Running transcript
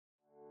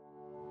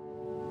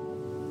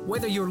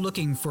Whether you're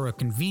looking for a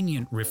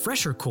convenient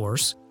refresher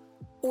course,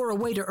 or a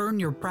way to earn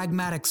your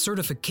pragmatic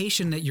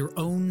certification at your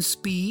own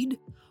speed,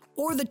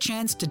 or the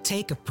chance to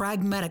take a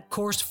pragmatic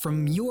course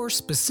from your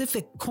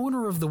specific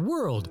corner of the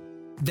world,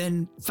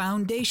 then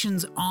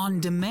Foundations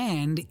on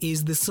Demand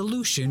is the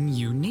solution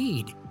you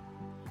need.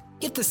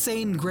 Get the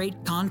same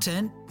great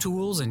content,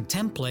 tools, and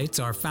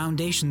templates our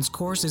Foundations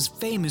course is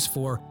famous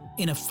for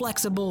in a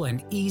flexible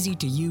and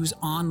easy-to-use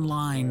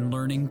online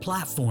learning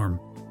platform.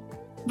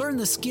 Learn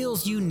the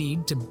skills you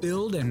need to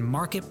build and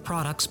market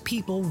products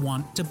people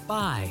want to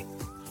buy.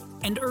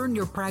 And earn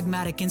your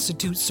Pragmatic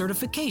Institute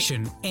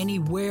certification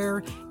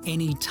anywhere,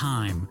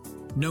 anytime.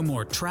 No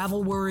more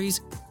travel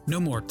worries,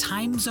 no more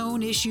time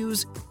zone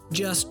issues,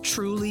 just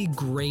truly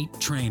great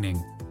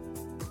training.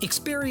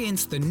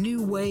 Experience the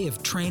new way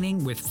of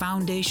training with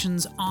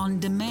Foundations on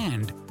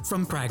Demand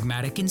from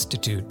Pragmatic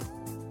Institute.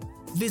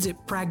 Visit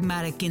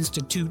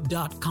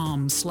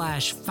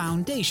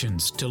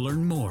pragmaticinstitute.com/foundations to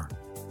learn more.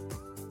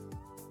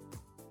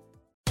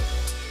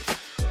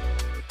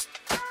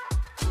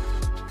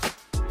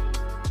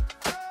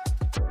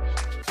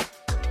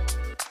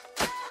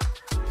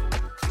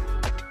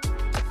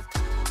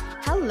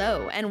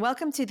 Hello, and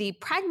welcome to the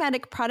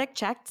Pragmatic Product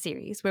Chat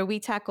series, where we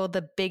tackle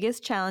the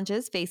biggest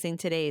challenges facing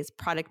today's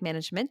product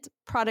management,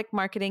 product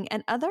marketing,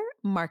 and other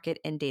market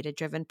and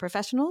data-driven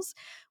professionals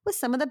with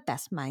some of the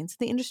best minds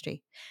in the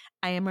industry.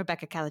 I am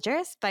Rebecca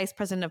Kalogeris, Vice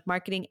President of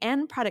Marketing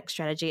and Product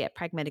Strategy at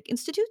Pragmatic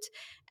Institute,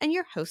 and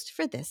your host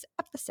for this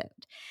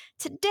episode.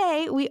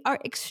 Today, we are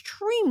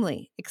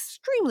extremely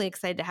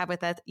excited to have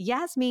with us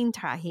Yasmin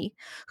Tahi,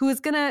 who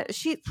is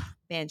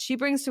she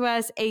brings to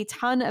us a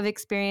ton of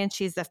experience.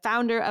 She's the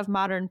founder of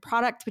Modern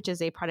Product, which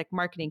is a product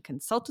marketing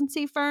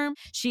consultancy firm.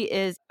 She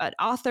is an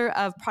author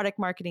of Product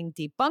Marketing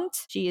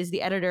Debunked. She is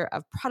the editor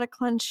of Product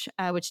Lunch,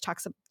 which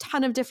talks a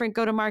ton of different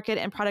go-to-market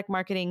and product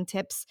marketing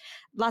tips,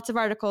 lots of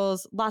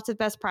articles, lots of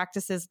best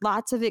practices,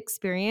 lots of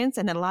experience,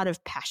 and a lot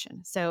of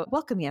passion. So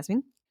welcome,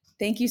 Yasmin.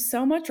 Thank you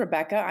so much,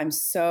 Rebecca. I'm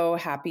so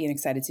happy and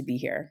excited to be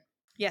here.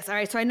 Yes. All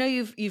right. So I know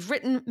you've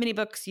written many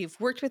books. You've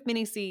worked with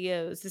many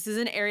CEOs. This is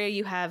an area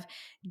you have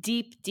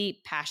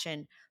deep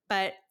passion.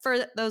 But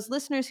for those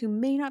listeners who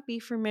may not be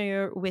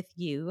familiar with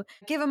you,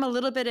 give them a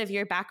little bit of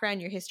your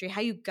background, your history,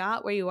 how you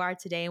got where you are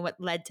today, and what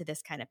led to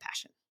this kind of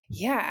passion.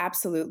 Yeah,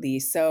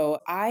 absolutely. So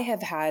I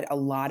have had a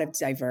lot of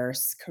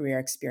diverse career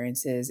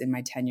experiences in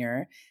my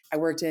tenure. I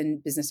worked in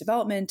business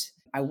development.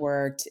 I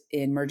worked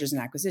in mergers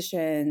and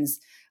acquisitions.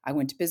 I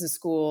went to business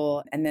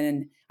school. And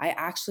then I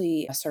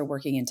actually started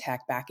working in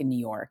tech back in New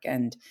York.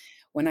 And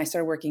when I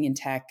started working in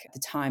tech at the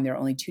time, there were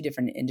only two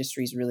different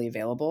industries really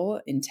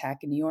available in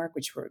tech in New York,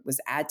 which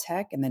was ad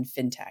tech and then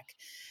fintech.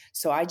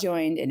 So I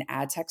joined an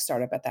ad tech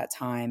startup at that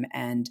time.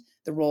 And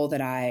the role that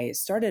I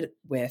started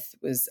with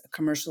was a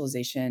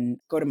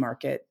commercialization,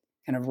 go-to-market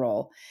kind of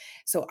role.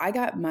 So I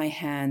got my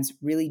hands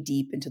really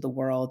deep into the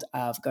world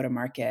of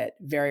go-to-market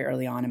very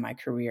early on in my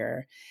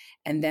career.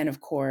 And then,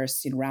 of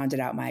course, rounded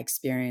out my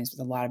experience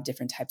with a lot of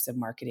different types of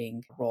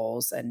marketing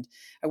roles. And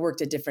I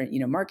worked at different,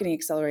 marketing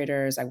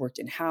accelerators. I worked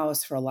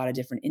in-house for a lot of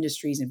different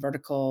industries and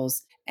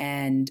verticals.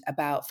 And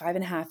about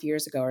 5.5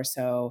 years ago or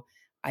so,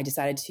 I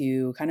decided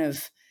to kind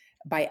of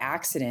by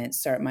accident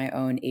start my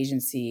own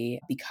agency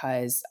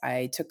because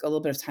I took a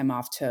little bit of time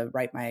off to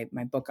write my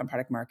book on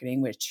product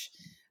marketing, which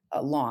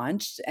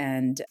launched.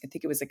 And I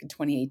think it was like in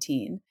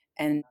 2018.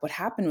 And what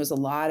happened was a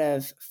lot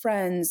of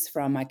friends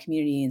from my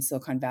community in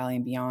Silicon Valley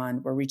and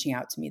beyond were reaching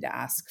out to me to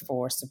ask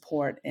for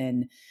support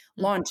in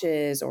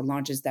launches or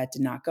launches that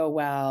did not go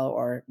well,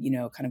 or,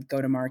 kind of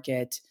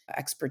go-to-market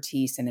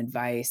expertise and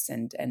advice.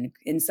 And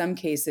in some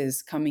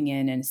cases coming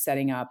in and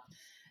setting up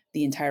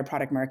the entire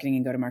product marketing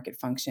and go-to-market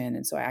function.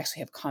 And so I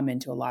actually have come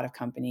into a lot of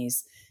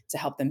companies to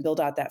help them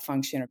build out that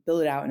function or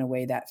build it out in a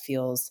way that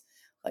feels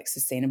like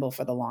sustainable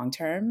for the long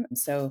term. And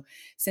so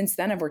since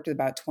then, I've worked with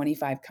about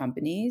 25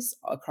 companies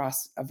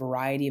across a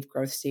variety of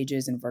growth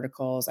stages and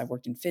verticals. I've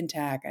worked in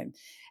fintech, and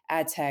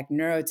ad tech,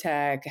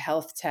 neurotech,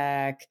 health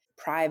tech,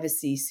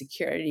 privacy,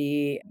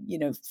 security,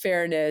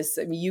 fairness.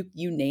 I mean,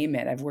 you name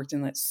it. I've worked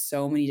in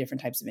so many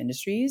different types of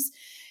industries.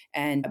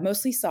 And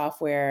mostly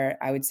software,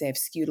 I would say I've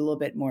skewed a little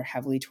bit more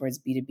heavily towards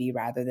B2B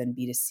rather than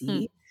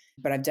B2C.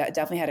 But I've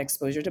definitely had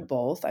exposure to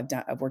both.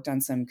 I've worked on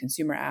some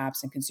consumer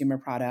apps and consumer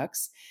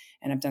products,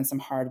 and I've done some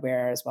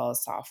hardware as well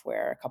as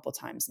software a couple of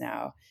times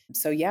now.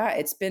 So yeah,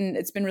 it's been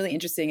really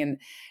interesting. And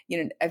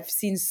I've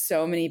seen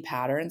so many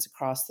patterns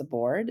across the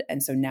board.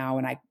 And so now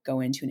when I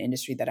go into an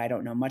industry that I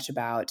don't know much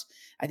about,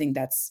 I think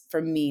that's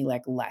for me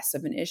like less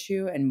of an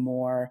issue and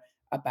more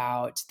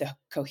about the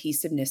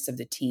cohesiveness of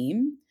the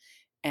team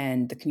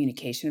and the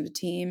communication of the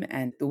team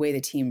and the way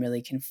the team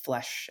really can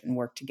flesh and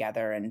work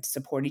together and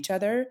support each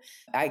other.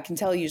 I can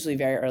tell usually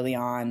very early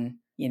on,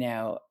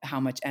 how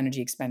much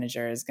energy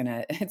expenditure it's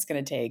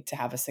gonna take to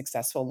have a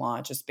successful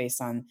launch just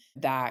based on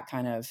that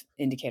kind of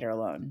indicator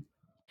alone.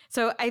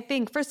 So I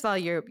think, first of all,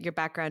 your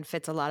background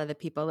fits a lot of the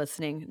people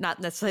listening, not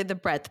necessarily the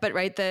breadth, but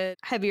right, the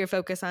heavier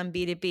focus on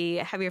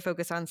B2B, heavier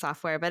focus on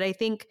software. But I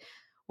think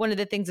one of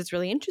the things that's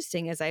really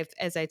interesting as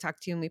I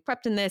talked to you and we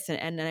prepped in this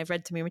and I've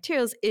read some of your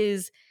materials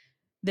is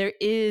there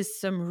is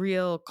some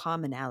real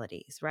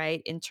commonalities,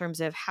 right? In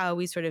terms of how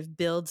we sort of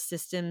build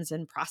systems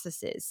and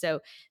processes. So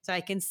I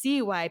can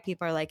see why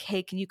people are like,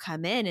 hey, can you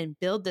come in and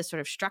build this sort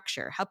of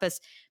structure? Help us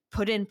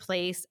put in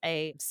place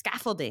a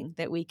scaffolding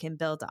that we can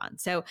build on.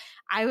 So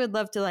I would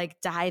love to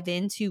like dive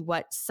into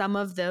what some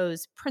of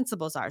those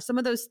principles are, some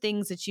of those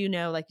things that,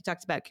 like you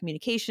talked about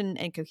communication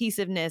and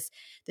cohesiveness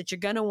that you're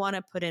going to want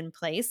to put in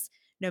place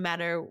no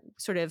matter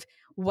sort of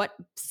what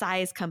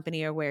size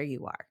company or where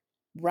you are.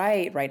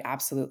 Right,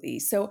 absolutely.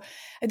 So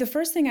the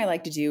first thing I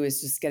like to do is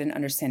just get an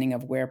understanding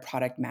of where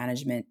product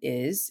management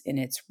is in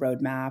its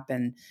roadmap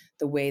and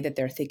the way that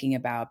they're thinking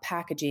about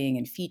packaging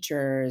and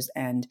features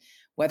and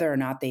whether or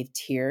not they've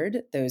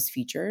tiered those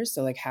features.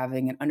 So like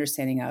having an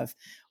understanding of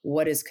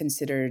what is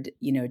considered,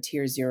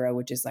 tier 0,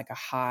 which is like a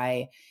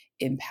high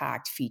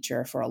impact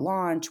feature for a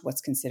launch,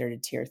 what's considered a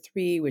tier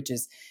 3, which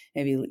is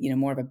maybe,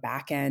 more of a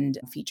back end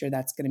feature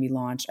that's going to be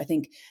launched. I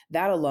think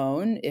that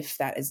alone, if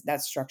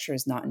that structure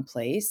is not in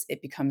place,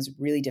 it becomes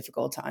really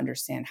difficult to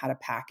understand how to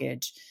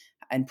package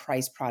and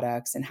price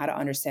products and how to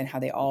understand how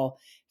they all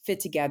fit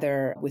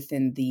together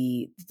within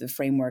the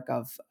framework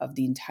of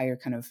the entire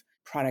kind of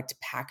product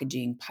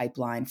packaging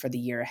pipeline for the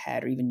year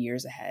ahead or even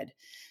years ahead.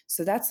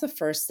 So that's the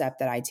first step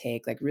that I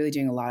take, like really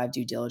doing a lot of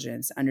due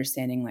diligence,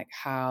 understanding like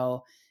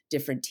how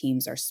different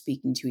teams are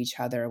speaking to each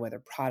other, whether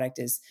product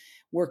is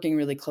working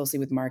really closely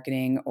with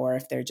marketing or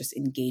if they're just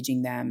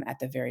engaging them at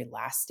the very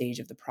last stage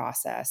of the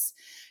process.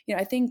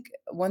 I think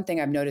one thing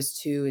I've noticed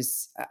too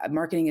is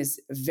marketing is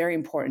a very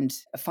important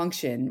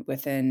function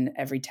within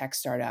every tech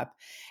startup.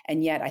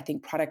 And yet I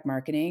think product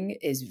marketing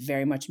is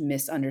very much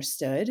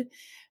misunderstood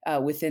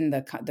within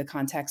the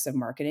context of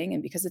marketing.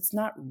 And because it's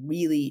not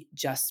really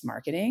just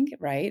marketing,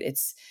 right?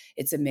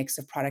 It's a mix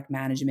of product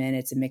management,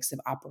 it's a mix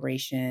of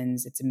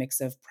operations, it's a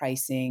mix of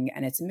pricing,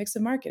 and it's a mix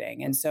of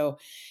marketing. And so,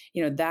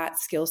 that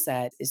skill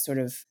set is sort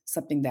of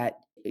something that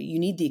you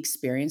need the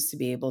experience to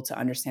be able to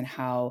understand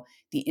how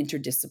the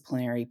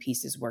interdisciplinary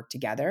pieces work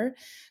together.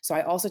 So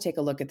I also take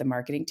a look at the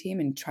marketing team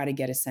and try to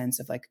get a sense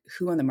of like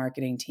who on the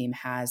marketing team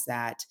has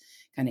that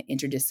kind of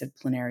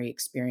interdisciplinary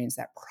experience,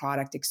 that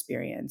product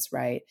experience,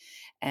 right?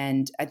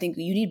 And I think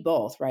you need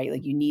both, right?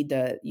 Like you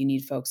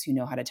need folks who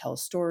know how to tell a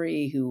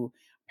story, who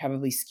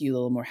probably skew a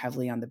little more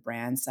heavily on the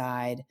brand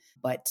side,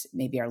 but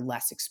maybe are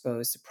less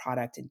exposed to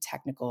product and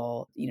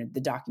technical, the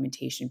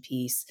documentation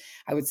piece,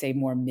 I would say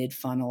more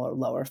mid-funnel or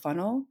lower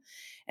funnel.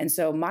 And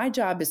so my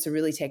job is to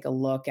really take a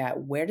look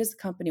at where does the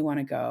company want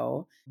to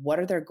go? What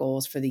are their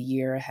goals for the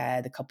year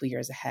ahead, the couple of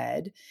years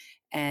ahead?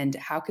 And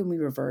how can we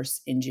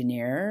reverse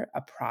engineer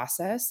a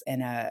process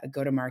and a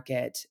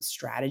go-to-market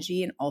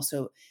strategy and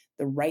also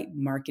the right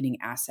marketing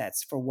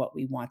assets for what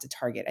we want to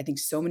target? I think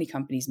so many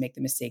companies make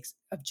the mistakes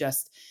of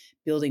just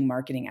building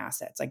marketing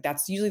assets. Like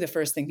that's usually the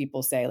first thing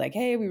people say, like,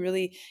 hey, we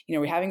really,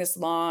 we're having this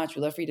launch.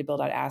 We'd love for you to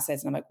build out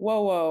assets. And I'm like,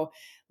 whoa,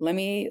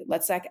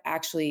 let's like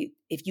actually,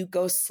 if you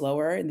go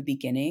slower in the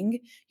beginning,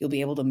 you'll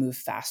be able to move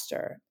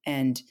faster.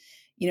 And,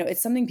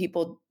 it's something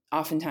people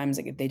oftentimes,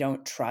 like if they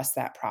don't trust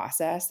that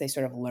process, they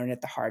sort of learn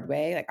it the hard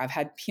way. Like I've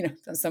had,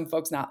 some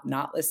folks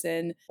not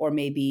listen or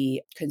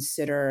maybe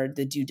consider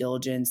the due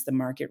diligence, the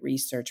market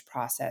research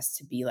process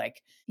to be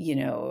like,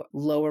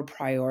 lower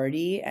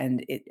priority.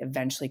 And it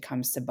eventually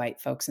comes to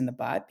bite folks in the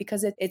butt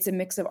because it's a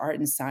mix of art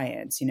and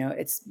science.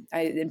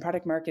 In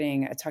product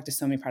marketing, I talked to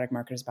so many product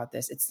marketers about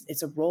this.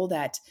 It's a role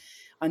that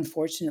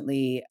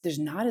unfortunately there's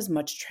not as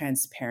much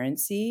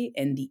transparency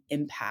in the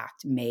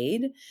impact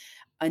made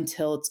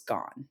until it's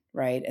gone,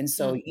 right? And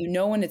so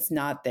when it's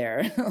not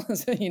there,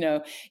 so,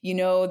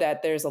 that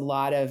there's a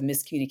lot of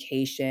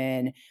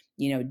miscommunication,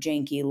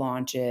 janky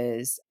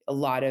launches, a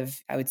lot of,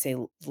 I would say,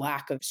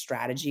 lack of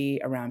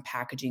strategy around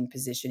packaging,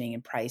 positioning,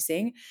 and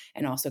pricing,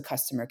 and also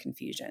customer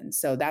confusion.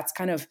 So that's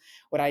kind of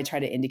what I try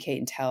to indicate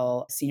and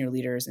tell senior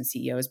leaders and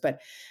CEOs.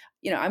 But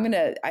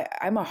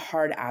I'm a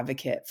hard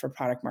advocate for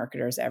product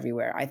marketers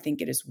everywhere. I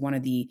think it is one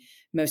of the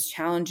most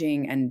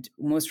challenging and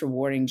most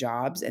rewarding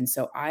jobs. And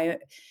so I'm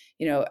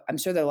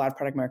sure that a lot of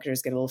product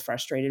marketers get a little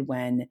frustrated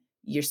when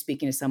you're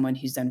speaking to someone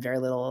who's done very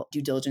little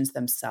due diligence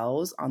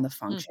themselves on the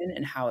function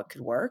and how it could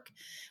work.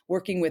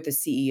 Working with a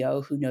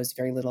CEO who knows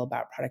very little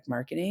about product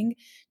marketing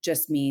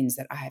just means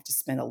that I have to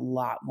spend a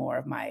lot more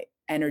of my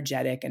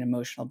energetic and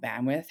emotional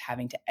bandwidth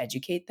having to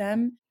educate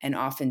them. And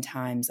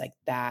oftentimes like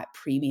that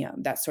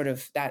premium,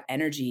 that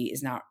energy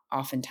is not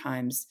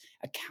oftentimes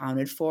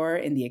accounted for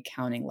in the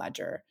accounting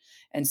ledger.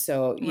 And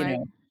so,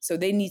 so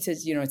they need to,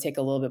 take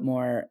a little bit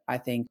more, I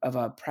think, of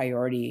a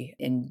priority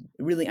in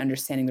really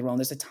understanding the role. And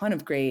there's a ton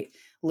of great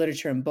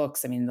literature and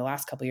books. I mean, in the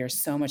last couple of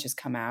years, so much has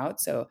come out.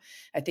 So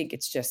I think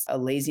it's just a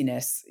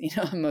laziness,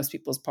 on most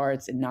people's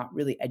parts and not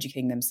really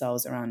educating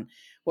themselves around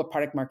what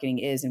product marketing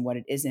is and what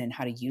it isn't,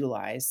 how to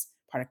utilize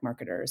product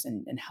marketers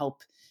and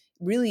help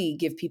really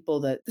give people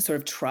the sort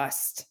of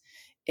trust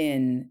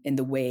in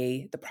the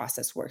way the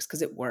process works,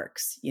 because it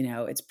works.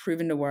 It's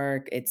proven to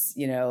work. It's,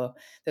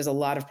 there's a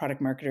lot of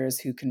product marketers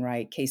who can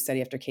write case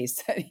study after case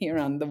study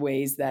around the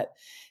ways that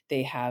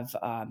they have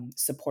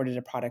supported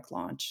a product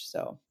launch.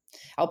 So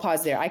I'll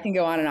pause there. I can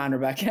go on and on,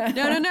 Rebecca.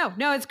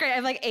 No, it's great.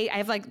 I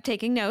have like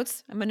taking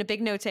notes. I'm a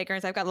big note taker,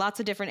 so I've got lots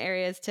of different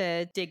areas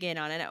to dig in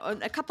on.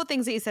 And a couple of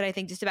things that you said, I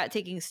think, just about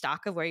taking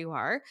stock of where you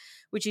are,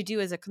 which you do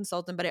as a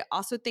consultant, but I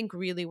also think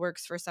really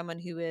works for someone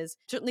who is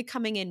certainly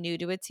coming in new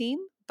to a team,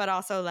 but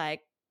also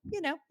like,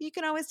 you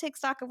can always take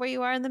stock of where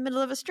you are in the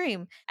middle of a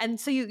stream. And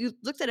so you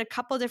looked at a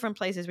couple different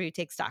places where you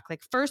take stock.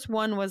 Like first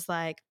one was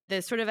like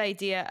the sort of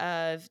idea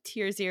of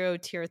tier 0,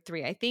 tier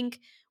 3. I think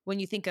when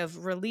you think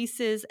of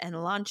releases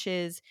and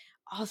launches,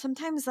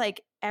 sometimes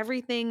like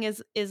everything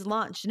is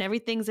launched and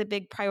everything's a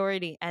big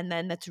priority. And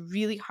then that's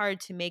really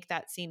hard to make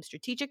that seem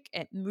strategic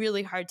and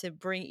really hard to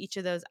bring each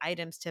of those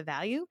items to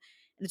value.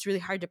 And it's really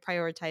hard to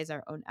prioritize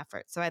our own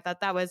efforts. So I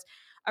thought that was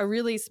a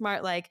really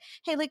smart, like,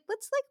 hey, like,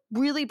 let's like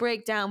really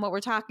break down what we're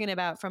talking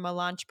about from a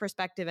launch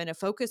perspective and a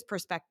focus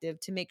perspective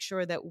to make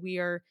sure that we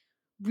are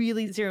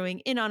really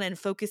zeroing in on and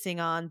focusing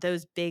on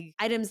those big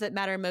items that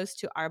matter most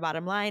to our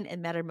bottom line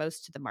and matter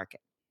most to the market.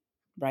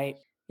 Right.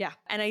 Yeah.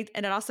 And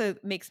it also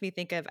makes me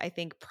think of, I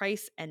think,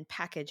 price and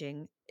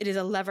packaging. It is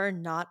a lever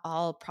not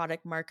all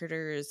product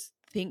marketers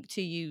think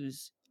to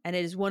use. And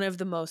it is one of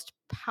the most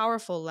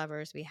powerful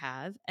levers we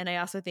have. And I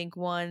also think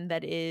one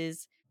that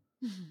is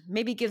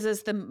maybe gives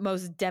us the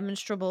most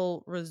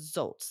demonstrable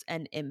results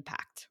and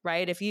impact,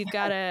 right? If you've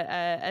got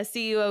a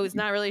CEO who's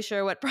not really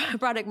sure what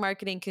product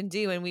marketing can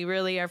do, and we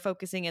really are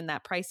focusing in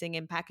that pricing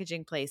and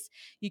packaging place,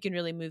 you can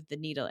really move the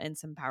needle in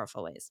some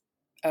powerful ways.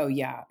 Oh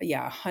yeah.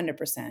 Yeah.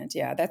 100%.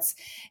 Yeah. That's,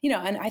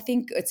 and I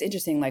think it's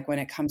interesting, like when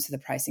it comes to the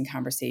pricing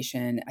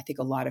conversation, I think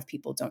a lot of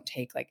people don't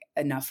take like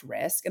enough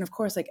risk. And of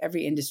course, like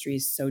every industry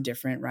is so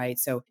different, right?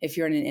 So if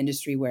you're in an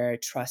industry where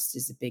trust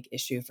is a big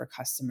issue for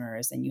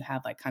customers and you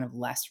have like kind of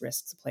less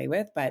risk to play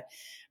with, but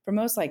for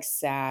most like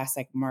SaaS,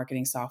 like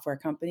marketing software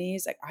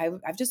companies, like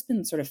I've just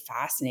been sort of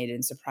fascinated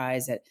and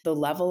surprised at the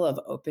level of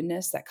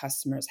openness that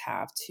customers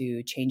have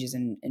to changes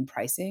in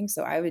pricing.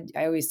 So I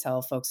always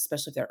tell folks,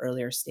 especially if they're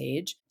earlier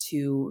stage,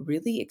 to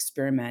really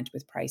experiment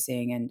with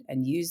pricing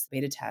and use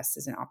beta tests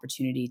as an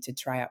opportunity to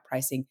try out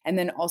pricing. And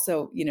then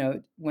also,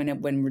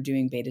 when we're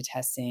doing beta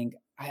testing,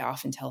 I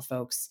often tell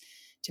folks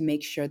to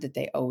make sure that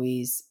they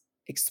always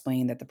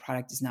explain that the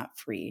product is not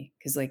free.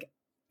 Because like,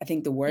 I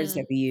think the words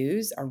that we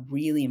use are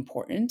really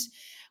important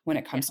when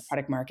it comes to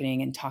product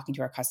marketing and talking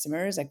to our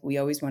customers. Like we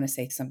always want to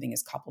say something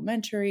is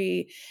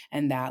complimentary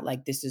and that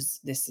like this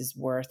is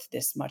worth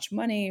this much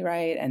money,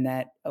 right? And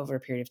that over a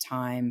period of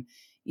time,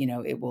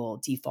 it will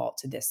default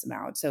to this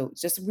amount. So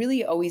just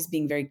really always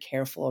being very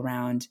careful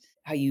around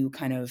how you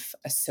kind of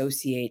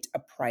associate a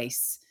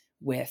price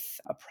with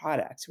a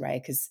product,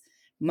 right? Because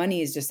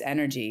money is just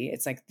energy.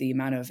 It's like the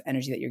amount of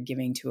energy that you're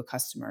giving to a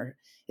customer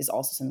is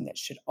also something that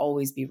should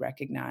always be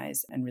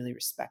recognized and really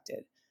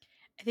respected.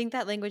 I think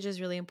that language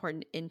is really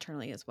important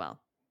internally as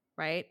well,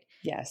 right?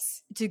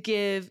 Yes. To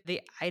give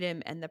the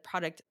item and the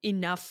product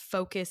enough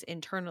focus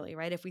internally,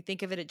 right? If we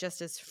think of it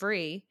just as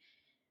free,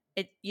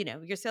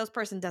 your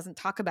salesperson doesn't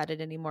talk about it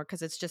anymore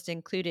because it's just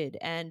included.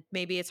 And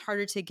maybe it's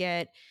harder to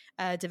get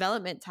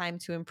development time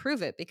to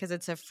improve it because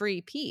it's a free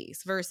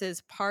piece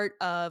versus part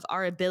of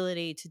our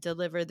ability to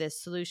deliver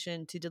this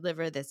solution, to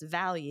deliver this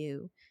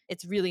value.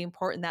 It's really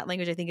important. That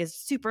language, I think, is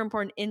super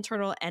important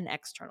internal and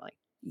externally.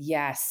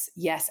 Yes,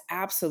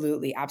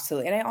 absolutely.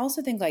 Absolutely. And I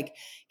also think like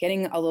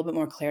getting a little bit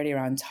more clarity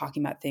around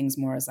talking about things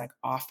more as like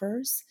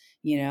offers,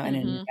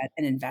 and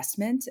an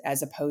investment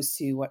as opposed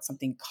to what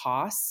something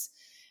costs.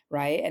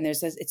 Right. And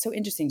it's so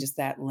interesting, just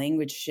that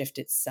language shift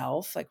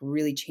itself, like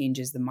really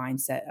changes the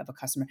mindset of a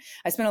customer.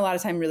 I spent a lot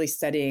of time really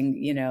studying,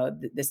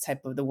 this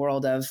type of the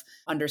world of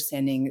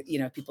understanding,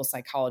 people's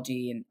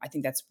psychology. And I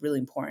think that's really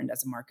important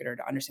as a marketer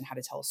to understand how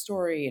to tell a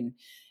story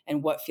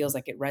and what feels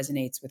like it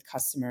resonates with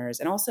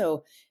customers. And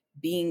also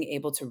being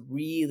able to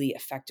really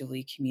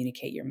effectively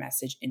communicate your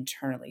message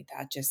internally.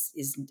 That just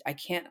is, I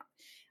can't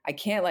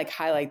like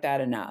highlight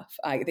that enough.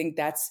 I think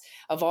that's,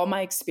 of all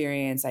my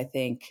experience, I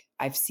think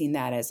I've seen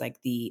that as like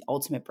the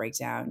ultimate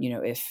breakdown.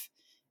 If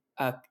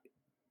a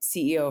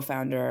CEO,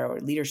 founder, or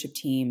leadership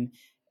team,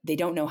 they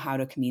don't know how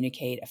to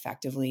communicate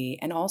effectively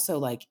and also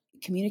like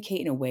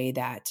communicate in a way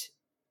that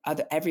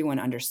everyone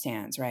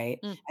understands, right?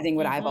 I think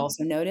what I've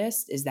also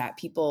noticed is that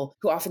people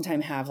who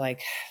oftentimes have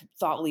like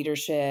thought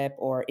leadership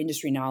or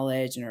industry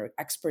knowledge and are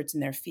experts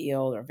in their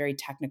field or very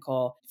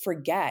technical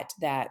forget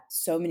that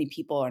so many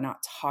people are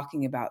not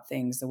talking about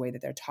things the way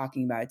that they're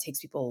talking about. It takes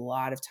people a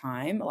lot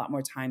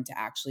more time to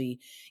actually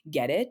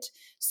get it.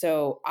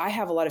 So I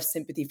have a lot of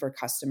sympathy for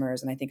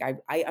customers, and I think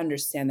I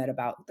understand that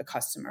about the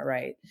customer,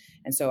 right?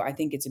 And so I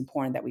think it's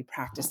important that we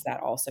practice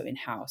that also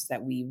in-house,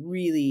 that we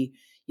really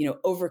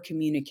over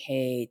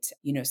communicate,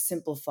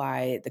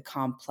 simplify the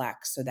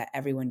complex so that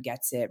everyone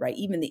gets it, right?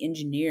 Even the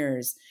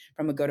engineers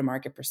from a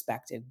go-to-market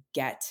perspective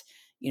get,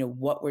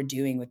 what we're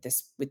doing with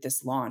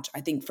this launch.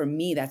 I think for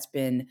me, that's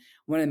been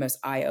one of the most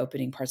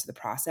eye-opening parts of the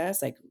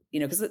process. Like,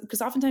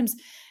 because oftentimes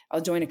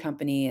I'll join a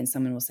company and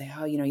someone will say,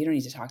 oh, you don't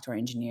need to talk to our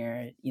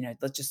engineer,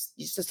 let's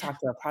just talk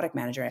to our product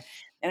manager.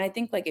 And I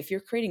think like if you're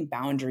creating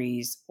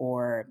boundaries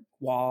or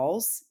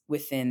walls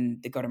within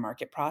the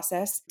go-to-market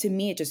process, to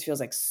me, it just feels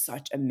like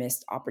such a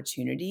missed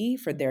opportunity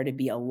for there to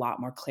be a lot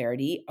more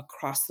clarity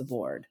across the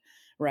board.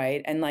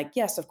 Right. And like,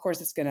 yes, of course,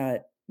 it's going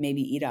to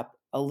maybe eat up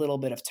a little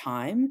bit of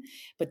time,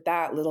 but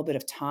that little bit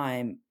of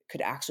time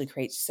could actually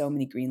create so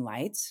many green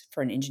lights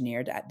for an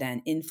engineer to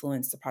then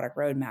influence the product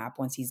roadmap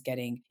once he's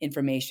getting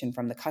information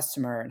from the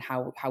customer and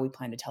how we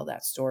plan to tell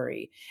that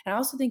story. And I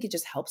also think it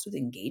just helps with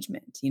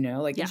engagement,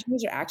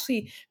 engineers are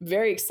actually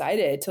very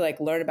excited to like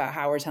learn about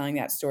how we're telling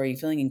that story,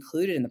 feeling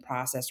included in the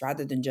process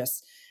rather than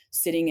just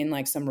sitting in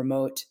like some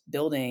remote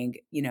building,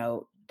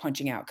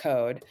 punching out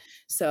code.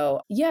 So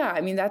yeah,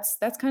 I mean, that's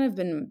kind of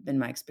been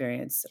my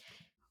experience.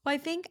 Well, I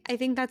think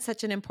that's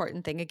such an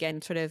important thing.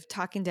 Again, sort of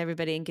talking to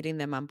everybody and getting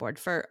them on board.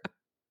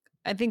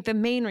 I think the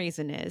main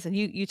reason is, and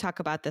you talk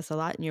about this a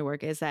lot in your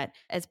work, is that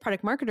as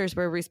product marketers,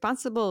 we're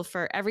responsible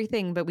for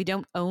everything, but we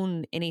don't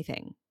own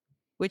anything,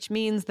 which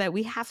means that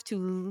we have to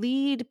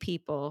lead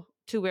people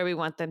to where we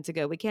want them to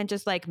go. We can't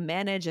just like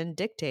manage and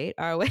dictate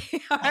our way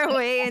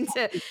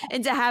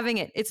into having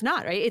it. It's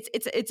not, right.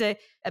 It's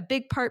a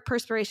big part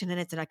perspiration, and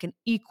it's like an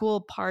equal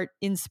part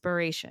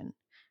inspiration,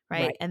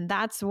 right? And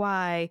that's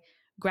why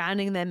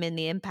grounding them in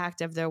the impact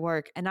of their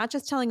work and not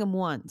just telling them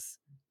once,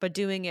 but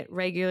doing it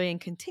regularly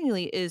and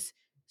continually is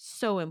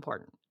so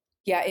important.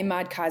 Yeah,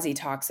 Imad Kazi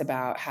talks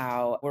about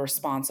how we're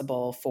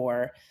responsible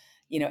for,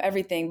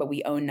 everything, but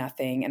we own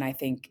nothing. And I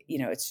think,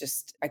 it's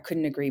just, I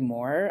couldn't agree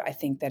more. I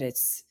think that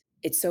it's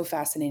so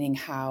fascinating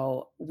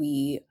how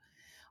we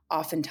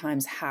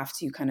oftentimes have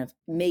to kind of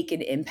make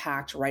an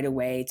impact right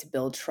away to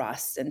build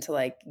trust and to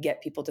like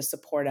get people to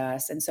support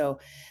us. And so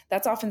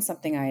that's often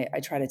something I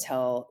try to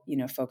tell,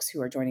 folks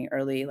who are joining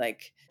early,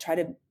 like try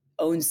to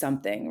own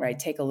something, right?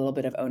 Take a little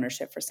bit of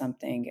ownership for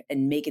something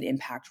and make an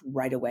impact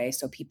right away.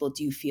 So people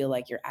do feel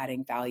like you're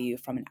adding value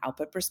from an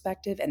output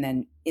perspective. And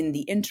then in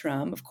the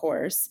interim, of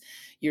course,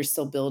 you're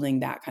still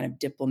building that kind of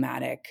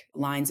diplomatic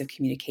lines of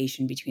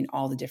communication between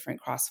all the different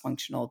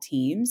cross-functional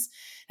teams.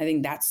 I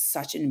think that's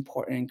such an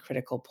important and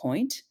critical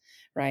point,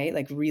 right?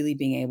 Like really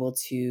being able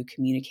to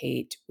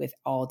communicate with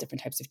all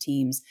different types of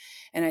teams.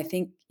 And I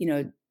think,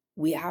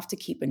 we have to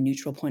keep a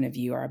neutral point of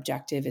view. Our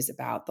objective is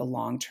about the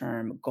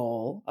long-term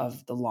goal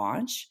of the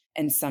launch.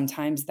 And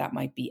sometimes that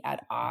might be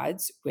at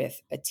odds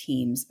with a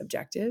team's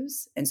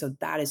objectives. And so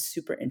that is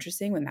super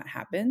interesting when that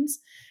happens,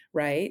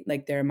 right?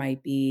 Like there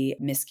might be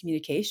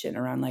miscommunication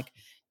around like,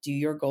 do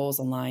your goals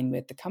align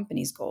with the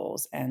company's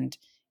goals? And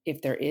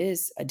if there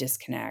is a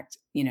disconnect,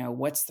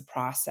 what's the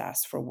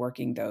process for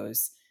working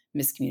those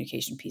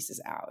miscommunication pieces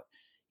out?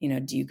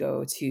 Do you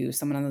go to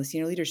someone on the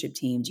senior leadership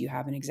team? Do you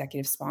have an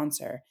executive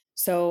sponsor?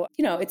 So,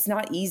 it's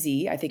not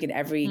easy. I think in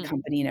every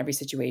company, in every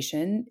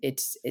situation,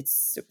 it's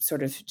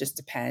sort of just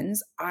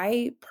depends.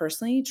 I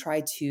personally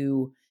try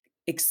to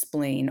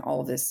explain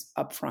all of this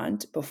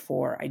upfront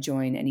before I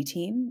join any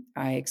team.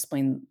 I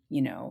explain,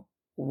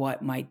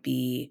 what might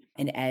be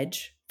an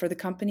edge for the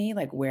company,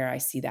 like where I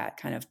see that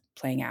kind of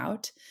playing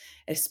out,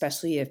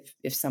 especially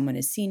if someone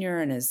is senior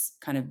and has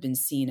kind of been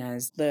seen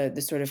as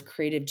the sort of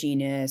creative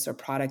genius or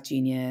product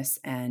genius,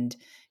 and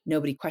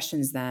nobody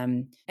questions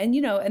them. And,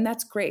 and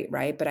that's great,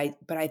 right? But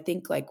I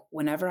think like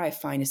whenever I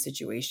find a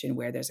situation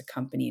where there's a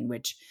company in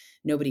which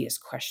nobody is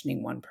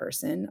questioning one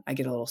person, I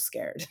get a little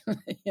scared,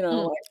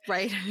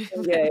 right.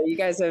 Yeah, you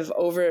guys have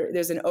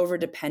there's an over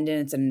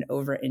dependence and an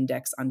over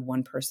index on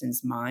one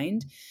person's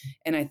mind.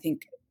 And I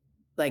think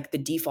like the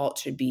default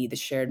should be the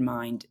shared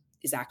mind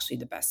is actually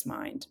the best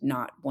mind,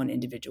 not one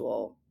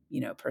individual,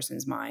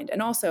 person's mind.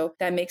 And also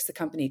that makes the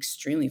company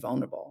extremely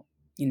vulnerable.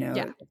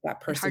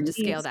 That person hard to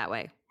scale that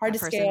way. Hard that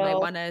to person scale. might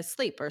want to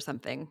sleep or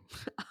something.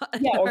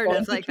 Yeah, or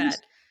going like that.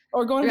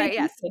 Or going right,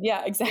 yes.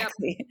 Yeah,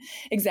 exactly. Yep.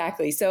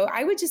 Exactly. So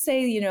I would just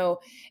say,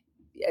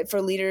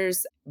 for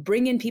leaders,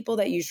 bring in people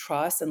that you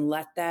trust and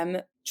let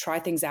them try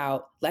things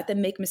out. Let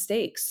them make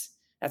mistakes.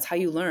 That's how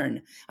you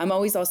learn. I'm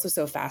always also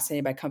so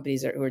fascinated by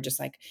companies who are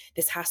just like,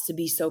 this has to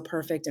be so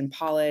perfect and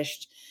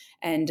polished.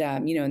 And,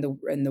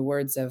 in the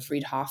words of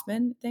Reid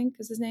Hoffman, I think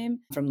is his name,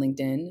 from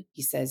LinkedIn,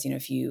 he says,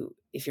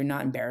 if you're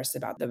not embarrassed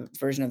about the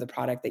version of the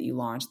product that you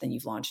launched, then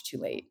you've launched too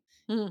late.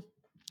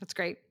 That's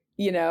great.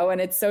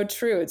 And it's so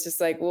true. It's just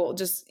like,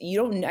 you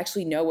don't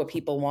actually know what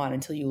people want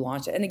until you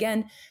launch it. And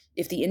again,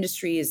 if the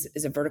industry is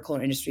a vertical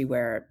industry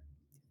where,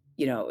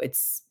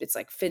 it's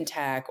like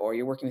fintech, or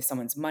you're working with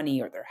someone's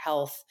money or their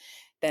health,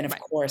 then of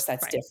course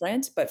that's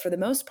different. But for the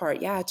most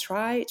part, yeah,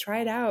 try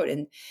it out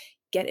and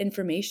get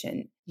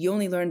information. You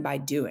only learn by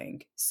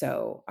doing.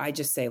 So I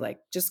just say like,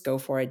 just go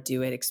for it,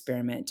 do it,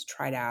 experiment,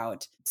 try it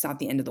out. It's not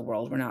the end of the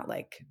world. We're not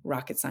like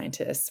rocket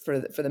scientists for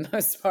the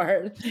most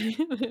part.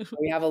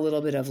 We have a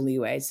little bit of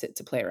leeway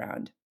to play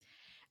around.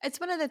 It's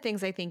one of the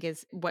things I think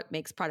is what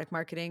makes product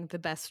marketing the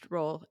best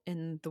role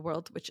in the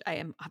world, which I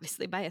am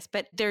obviously biased,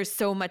 but there's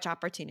so much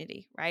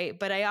opportunity, right?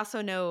 But I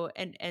also know,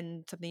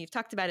 and something you've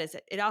talked about is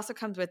it also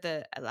comes with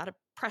a lot of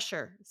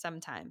pressure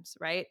sometimes,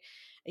 right?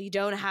 You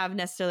don't have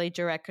necessarily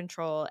direct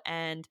control,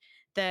 and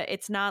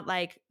it's not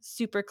like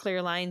super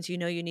clear lines you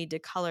need to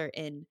color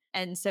in.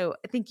 And so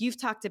I think you've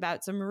talked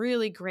about some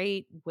really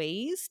great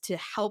ways to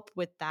help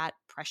with that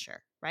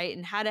pressure, right?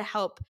 And how to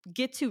help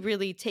get to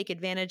really take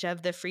advantage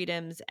of the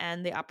freedoms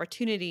and the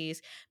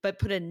opportunities, but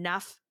put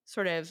enough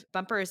sort of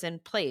bumpers in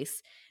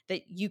place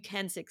that you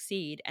can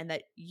succeed and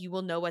that you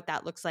will know what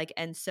that looks like.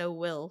 And so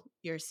will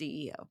your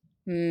CEO.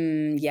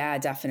 Yeah,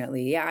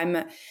 definitely. Yeah, I'm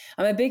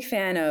a big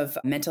fan of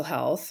mental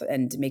health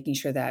and making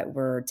sure that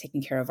we're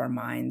taking care of our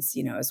minds,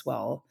 as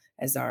well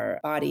as our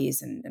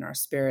bodies and our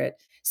spirit.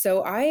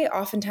 So I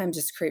oftentimes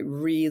just create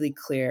really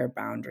clear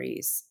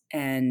boundaries.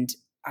 And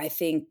I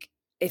think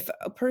if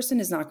a person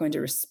is not going to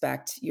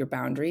respect your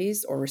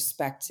boundaries or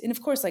respect, and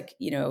of course,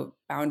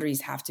 boundaries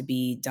have to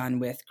be done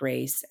with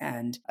grace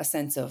and a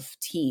sense of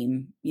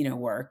team,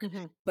 work.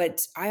 Mm-hmm.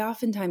 But I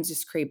oftentimes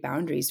just create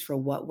boundaries for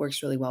what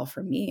works really well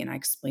for me. And I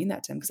explain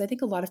that to them because I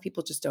think a lot of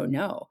people just don't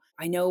know.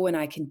 I know when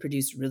I can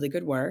produce really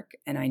good work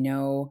and I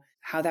know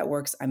how that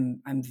works.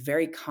 I'm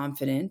very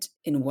confident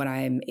in what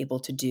I'm able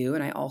to do.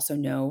 And I also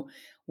know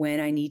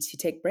when I need to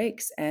take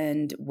breaks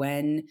and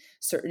when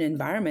certain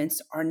environments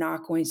are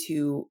not going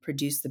to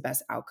produce the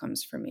best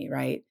outcomes for me,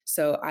 right?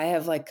 So I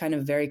have kind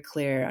of very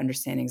clear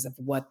understandings of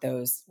what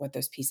those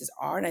pieces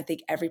are. And I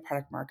think every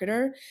product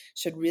marketer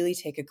should really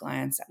take a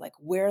glance at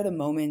where are the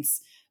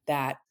moments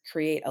that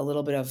create a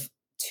little bit of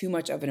too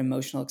much of an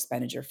emotional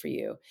expenditure for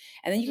you.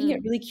 And then you can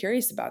get really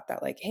curious about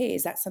that. Hey,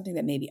 is that something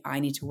that maybe I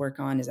need to work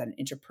on? Is that an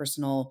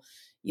interpersonal,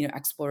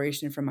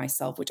 exploration for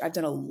myself, which I've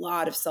done a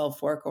lot of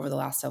self-work over the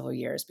last several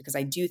years, because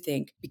I do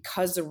think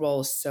because the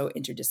role is so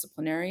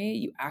interdisciplinary,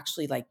 you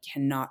actually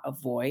cannot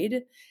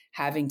avoid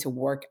having to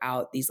work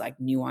out these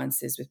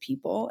nuances with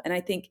people. And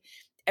I think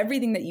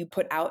everything that you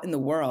put out in the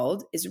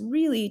world is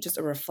really just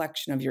a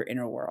reflection of your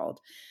inner world.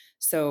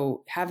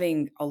 So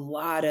having a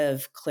lot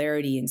of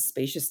clarity and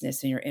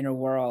spaciousness in your inner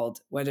world,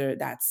 whether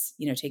that's,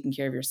 taking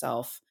care of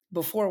yourself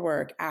before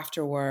work,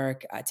 after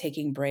work,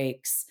 taking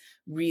breaks,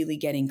 really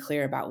getting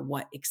clear about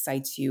what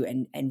excites you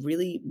and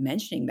really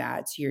mentioning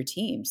that to your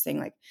team,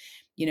 saying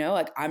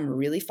I'm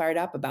really fired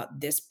up about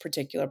this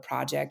particular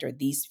project or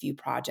these few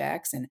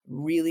projects and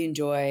really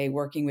enjoy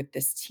working with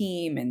this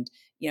team. And,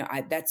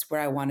 that's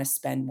where I want to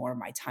spend more of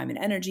my time and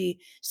energy.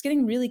 Just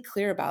getting really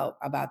clear about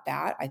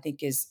that, I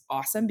think is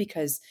awesome,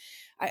 because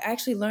I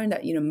actually learned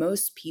that,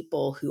 most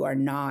people who are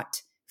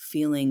not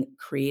feeling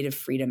creative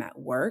freedom at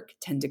work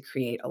tend to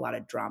create a lot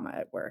of drama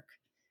at work.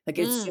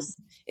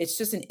 It's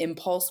just an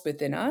impulse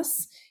within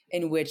us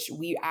in which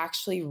we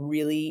actually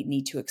really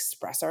need to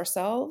express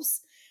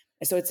ourselves.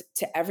 And so it's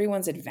to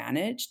everyone's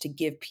advantage to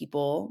give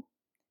people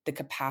the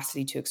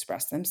capacity to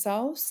express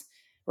themselves,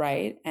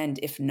 right? And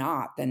if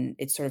not, then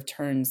it sort of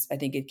turns, I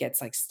think it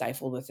gets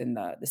stifled within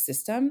the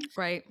system.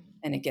 Right.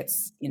 And it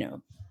gets,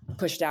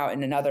 pushed out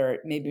in another,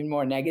 maybe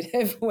more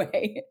negative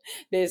way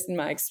based on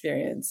my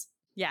experience.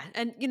 Yeah.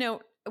 And,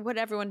 what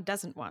everyone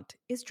doesn't want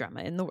is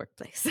drama in the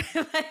workplace.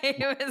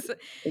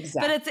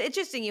 Exactly. But it's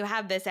interesting. You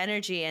have this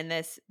energy and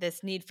this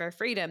need for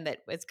freedom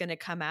that is going to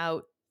come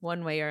out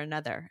one way or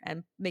another,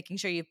 and making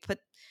sure you put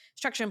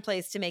structure in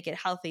place to make it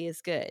healthy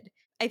is good.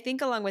 I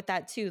think along with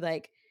that too,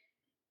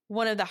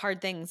 one of the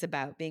hard things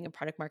about being a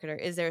product marketer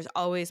is there's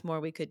always more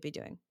we could be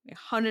doing.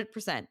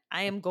 100%.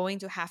 I am going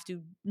to have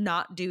to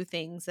not do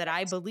things that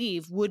I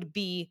believe would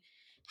be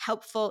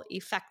helpful,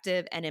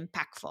 effective, and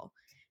impactful.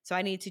 So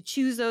I need to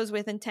choose those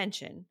with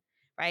intention,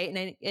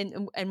 right?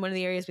 And one of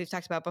the areas we've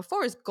talked about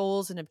before is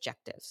goals and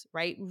objectives,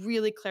 right?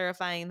 Really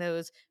clarifying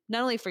those,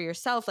 not only for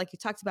yourself, like you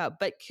talked about,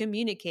 but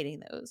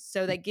communicating those.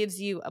 So that gives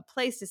you a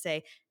place to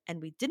say,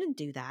 and we didn't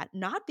do that,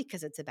 not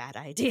because it's a bad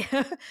idea,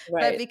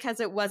 but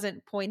because it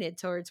wasn't pointed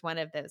towards one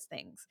of those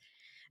things.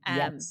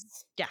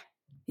 Yes. Yeah.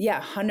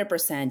 Yeah,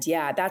 100%.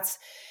 Yeah, that's,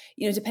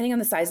 depending on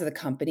the size of the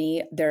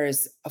company,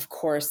 there's, of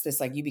course,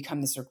 this you become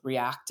this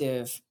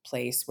reactive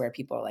place where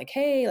people are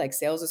hey,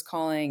 sales is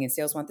calling and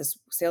sales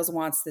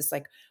wants this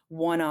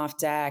one-off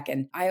deck.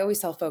 And I always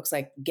tell folks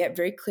get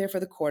very clear for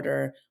the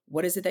quarter.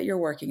 What is it that you're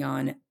working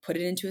on? Put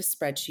it into a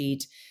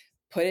spreadsheet.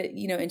 Put it,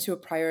 into a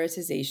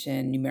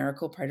prioritization,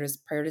 numerical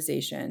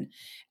prioritization.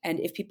 And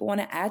if people want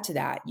to add to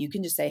that, you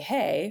can just say,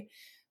 hey,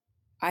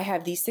 I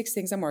have these 6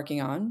 things I'm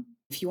working on.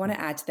 If you want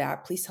to add to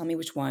that, please tell me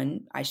which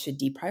one I should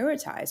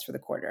deprioritize for the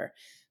quarter.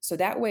 So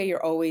that way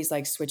you're always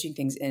switching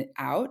things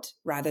out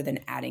rather than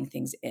adding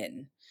things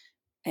in.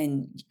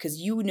 And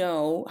because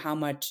how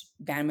much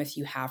bandwidth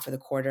you have for the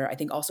quarter. I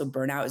think also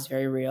burnout is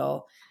very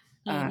real.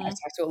 I've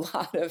talked to a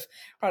lot of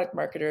product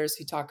marketers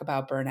who talk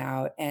about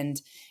burnout.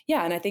 And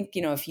I think,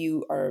 if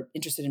you are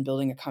interested in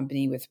building a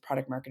company with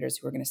product marketers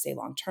who are going to stay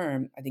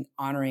long-term, I think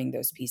honoring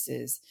those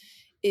pieces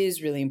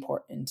is really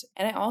important.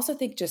 And I also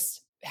think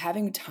just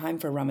having time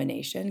for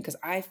rumination, because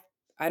I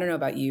don't know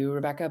about you,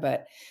 Rebecca,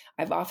 but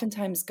I've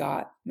oftentimes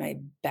got my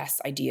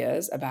best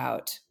ideas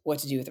about what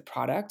to do with a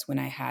product when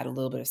I had a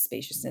little bit of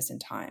spaciousness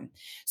and time.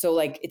 So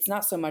like it's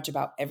not so much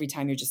about every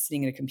time you're just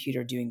sitting at a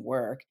computer doing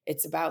work.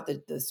 It's about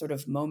the sort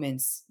of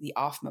moments, the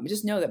off moment.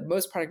 Just know that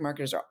most product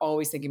marketers are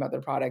always thinking about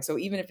their product. So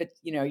even if it's,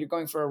 you're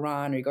going for a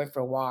run or you're going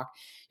for a walk,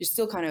 you're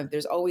still kind of,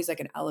 there's always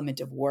like an element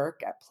of work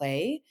at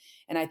play.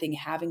 And I think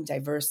having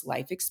diverse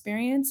life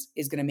experience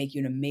is going to make you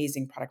an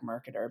amazing product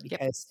marketer Yep.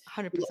 because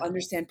you'll 100%.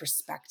 understand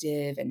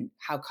perspective and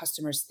how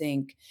customers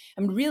think.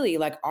 I mean, really,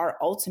 like our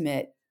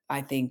ultimate,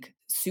 I think,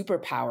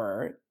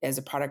 superpower as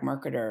a product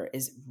marketer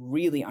is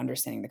really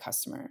understanding the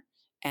customer.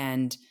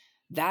 And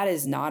that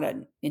is not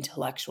an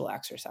intellectual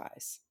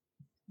exercise.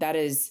 That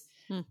is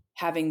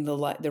having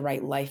the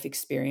right life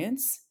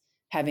experience,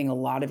 having a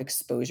lot of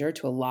exposure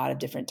to a lot of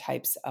different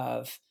types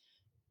of,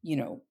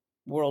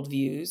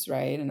 worldviews,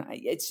 right? And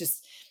it's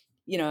just,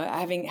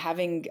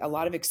 having a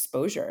lot of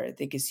exposure, I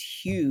think, is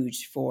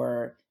huge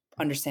for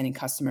understanding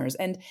customers.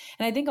 And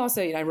I think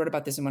also, I wrote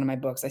about this in one of my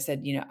books. I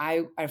said,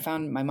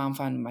 my mom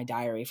found my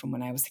diary from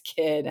when I was a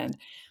kid, and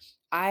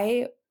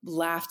I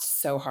laughed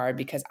so hard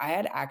because I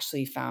had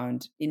actually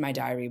found in my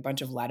diary a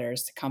bunch of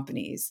letters to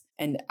companies,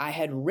 and I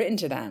had written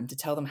to them to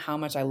tell them how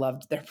much I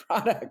loved their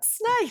products.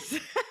 Nice.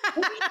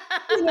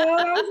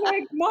 I was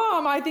like,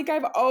 Mom, I think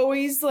I've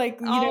always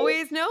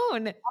always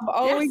known. I've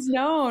always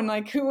known,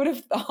 like, who would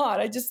have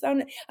thought? I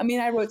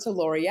wrote to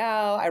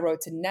L'Oreal, I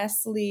wrote to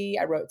Nestle,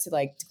 I wrote to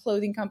like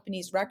clothing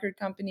companies, record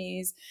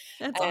companies.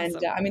 That's and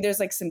awesome. there's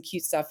like some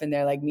cute stuff in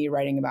there, like me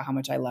writing about how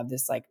much I love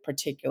this like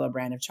particular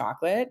brand of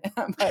chocolate,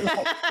 but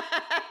like,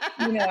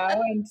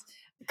 and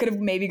could have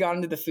maybe gone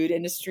into the food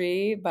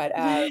industry, but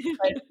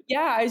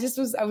yeah, I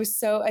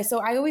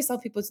always tell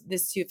people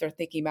this too, if they're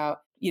thinking about,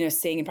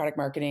 staying in product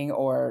marketing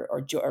or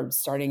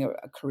starting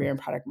a career in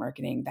product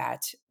marketing,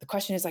 that the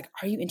question is like,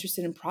 are you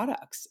interested in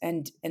products?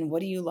 And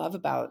what do you love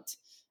about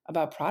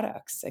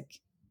products? Like,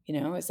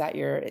 is that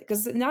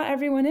because not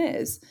everyone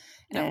is.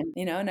 No.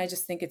 And I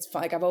just think it's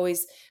fun. Like I've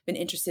always been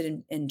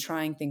interested in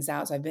trying things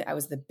out. So I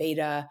was the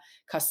beta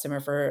customer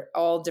for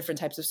all different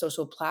types of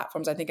social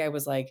platforms. I think I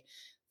was like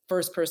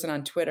first person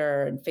on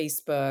Twitter and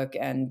Facebook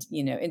and,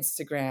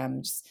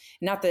 Instagram. Just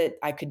not that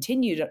I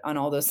continued on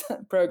all those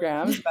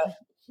programs,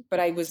 but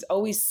I was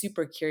always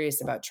super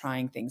curious about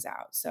trying things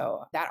out.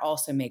 So that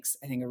also makes,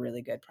 I think, a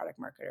really good product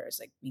marketer, is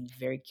like being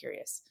very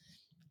curious.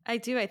 I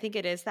do. I think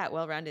it is that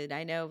well-rounded.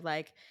 I know,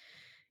 like,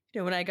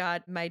 when I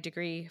got my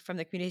degree from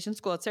the communication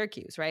school at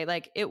Syracuse, right?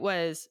 Like it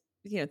was,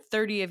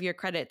 30 of your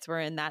credits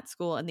were in that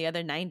school, and the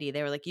other 90,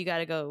 they were like, you got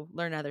to go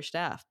learn other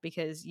stuff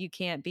because you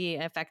can't be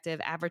an effective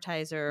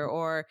advertiser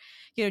or,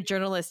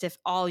 journalist if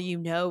all you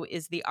know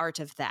is the art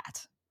of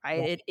that.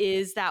 Right. It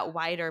is that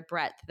wider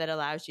breadth that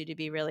allows you to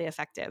be really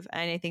effective.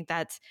 And I think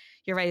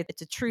you're right.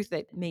 It's a truth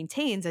that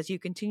maintains as you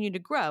continue to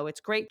grow. It's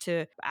great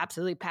to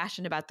absolutely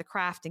passionate about the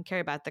craft and care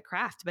about the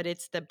craft, but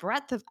it's the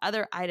breadth of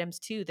other items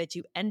too that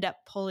you end up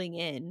pulling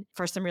in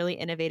for some really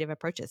innovative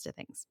approaches to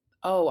things.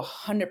 Oh,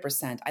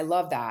 100%. I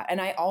love that.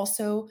 And I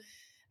also,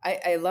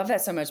 I love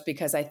that so much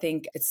because I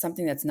think it's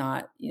something that's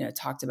not,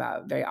 talked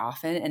about very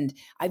often. And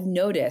I've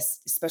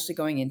noticed, especially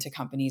going into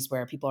companies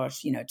where people are,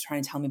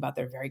 trying to tell me about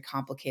their very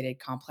complicated,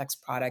 complex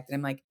product. And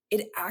I'm like,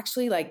 it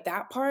actually, like,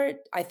 that part,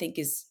 I think,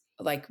 is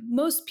like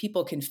most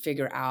people can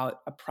figure out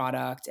a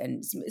product.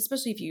 And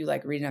especially if you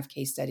like read enough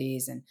case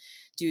studies and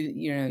do,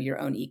 your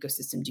own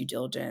ecosystem due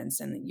diligence,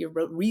 and you're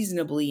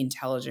reasonably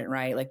intelligent,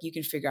 right? Like you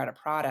can figure out a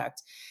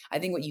product. I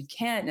think what you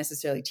can't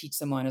necessarily teach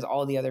someone is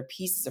all the other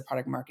pieces of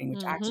product marketing,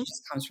 which actually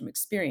just comes from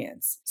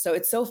experience. So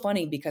it's so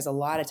funny because a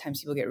lot of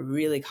times people get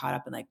really caught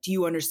up in like, do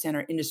you understand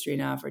our industry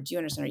enough? Or do you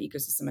understand our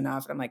ecosystem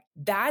enough? And I'm like,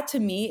 that to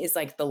me is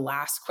like the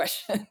last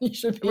question you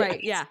should be Right.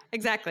 asking. Yeah,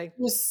 exactly.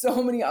 There's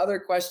so many other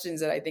questions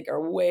that I think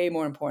are way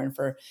more important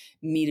for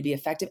me to be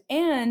effective.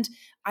 And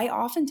I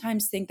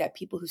oftentimes think that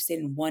people who stayed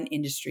in one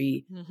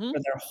industry for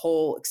their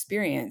whole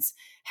experience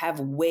have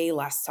way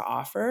less to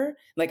offer.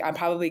 Like I'm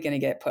probably going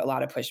to put a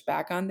lot of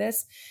pushback on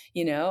this,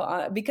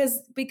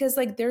 because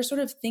like they're sort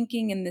of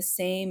thinking in the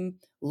same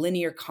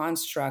linear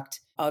construct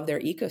of their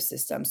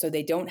ecosystem. So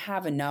they don't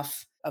have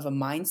enough of a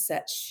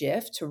mindset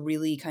shift to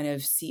really kind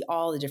of see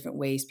all the different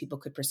ways people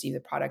could perceive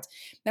the product.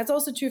 That's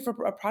also true for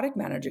a product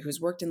manager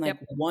who's worked in like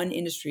one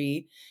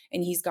industry,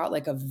 and he's got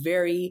like a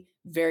very,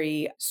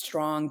 very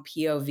strong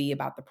POV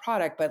about the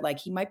product, but like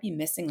he might be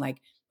missing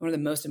like one of the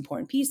most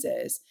important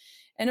pieces.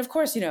 And of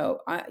course,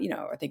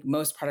 I think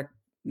most product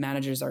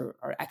managers are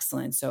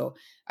excellent. So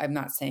I'm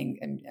not saying,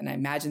 and I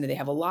imagine that they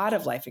have a lot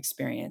of life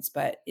experience,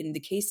 but in the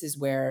cases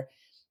where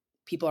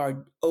people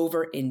are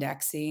over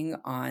indexing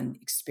on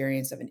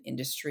experience of an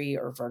industry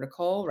or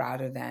vertical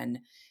rather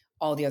than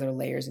all the other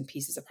layers and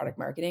pieces of product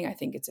marketing, I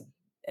think it's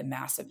a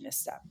massive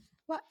misstep.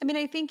 Well, I mean,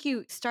 I think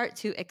you start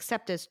to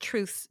accept as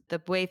truths the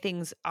way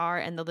things are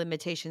and the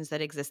limitations that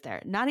exist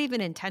there, not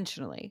even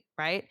intentionally,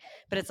 right?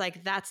 But it's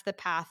like, that's the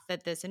path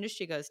that this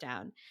industry goes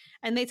down.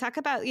 And they talk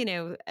about,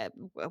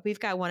 we've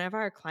got one of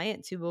our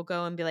clients who will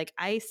go and be like,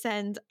 I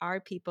send our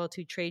people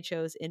to trade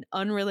shows in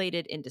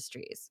unrelated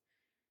industries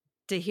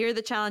to hear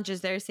the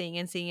challenges they're seeing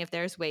and seeing if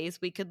there's ways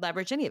we could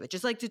leverage any of it,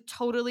 just like to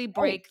totally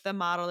break the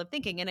model of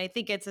thinking. And I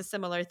think it's a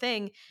similar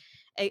thing.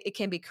 It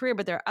can be career,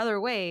 but there are other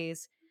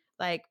ways.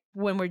 Like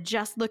when we're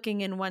just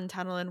looking in one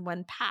tunnel and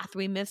one path,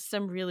 we miss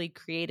some really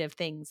creative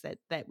things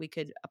that we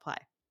could apply.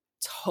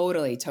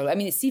 Totally. I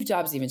mean, Steve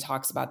Jobs even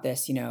talks about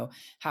this,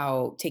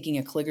 how taking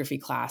a calligraphy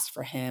class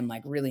for him,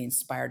 like really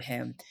inspired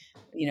him,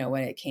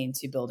 when it came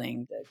to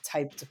building the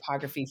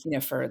typography,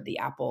 for the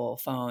Apple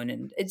phone.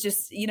 And it's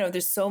just,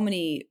 there's so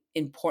many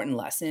important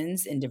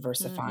lessons in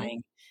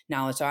diversifying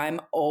knowledge. So I'm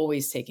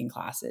always taking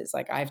classes.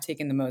 Like I've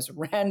taken the most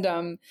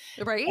random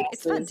Right. classes.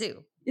 It's fun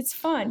too. It's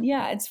fun.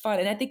 Yeah, it's fun.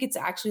 And I think it's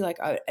actually like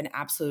an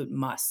absolute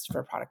must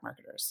for product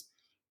marketers.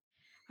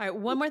 All right,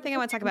 one more thing I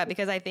want to talk about,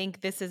 because I think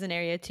this is an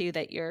area too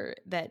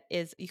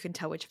you can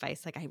tell which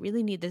advice. Like I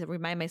really need to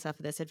remind myself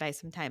of this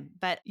advice sometime.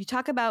 But you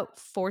talk about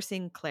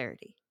forcing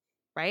clarity,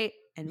 right?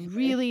 And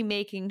really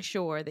making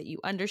sure that you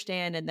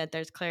understand and that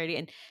there's clarity,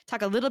 and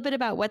talk a little bit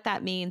about what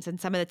that means and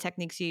some of the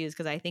techniques you use,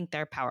 because I think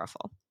they're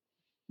powerful.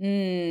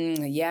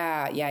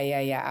 Yeah,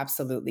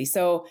 absolutely.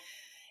 So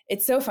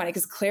it's so funny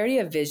because clarity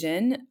of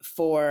vision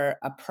for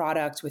a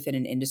product within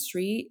an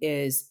industry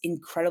is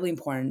incredibly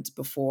important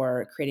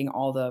before creating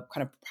all the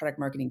kind of product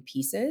marketing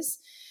pieces.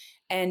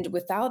 And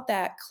without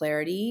that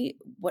clarity,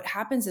 what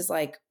happens is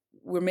like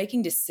we're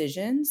making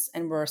decisions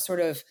and we're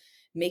sort of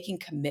making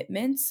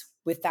commitments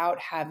without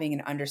having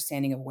an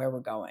understanding of where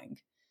we're going.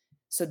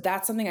 So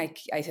that's something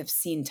I have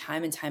seen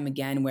time and time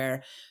again,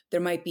 where there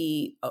might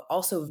be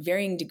also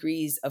varying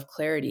degrees of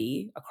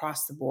clarity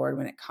across the board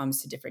when it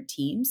comes to different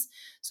teams.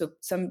 So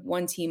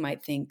one team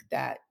might think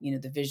that,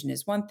 the vision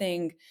is one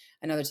thing,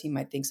 another team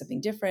might think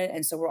something different.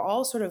 And so we're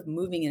all sort of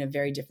moving in a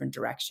very different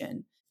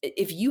direction.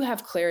 If you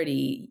have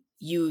clarity,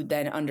 you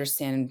then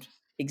understand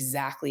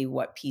exactly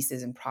what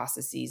pieces and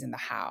processes and the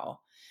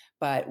how.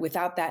 But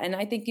without that, and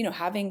I think,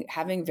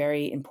 having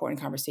very important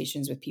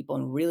conversations with people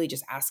and really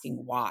just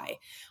asking why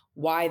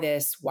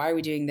this, why are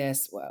we doing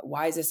this?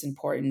 Why is this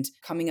important?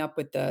 Coming up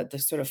with the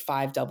sort of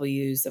 5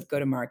 W's of go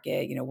to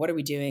market, what are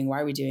we doing?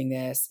 Why are we doing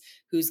this?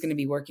 Who's going to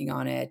be working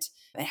on it?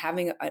 And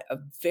having a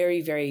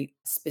very, very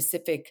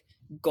specific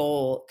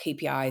goal,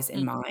 KPIs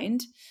in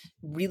mind,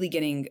 really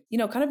getting,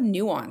 kind of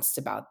nuanced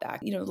about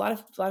that. A lot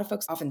of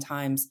folks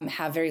oftentimes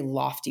have very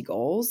lofty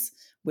goals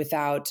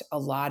without a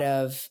lot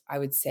of, I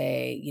would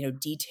say,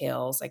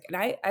 details. Like, and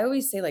I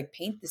always say, like,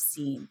 paint the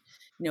scene.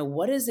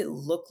 What does it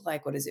look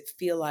like? What does it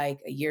feel like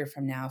a year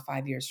from now,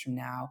 5 years from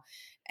now?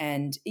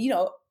 And,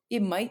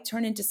 it might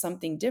turn into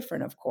something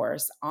different, of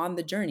course, on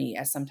the journey,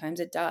 as sometimes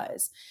it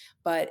does.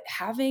 But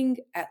having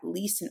at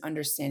least an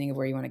understanding of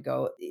where you want to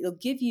go, it'll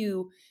give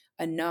you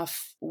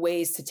enough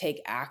ways to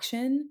take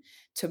action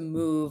to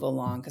move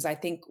along. Because I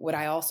think what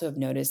I also have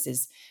noticed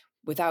is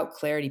without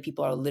clarity,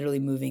 people are literally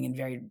moving in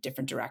very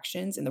different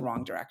directions, in the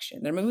wrong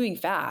direction. They're moving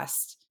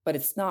fast, but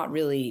it's not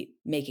really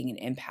making an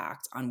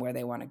impact on where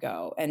they want to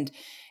go. And,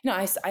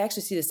 I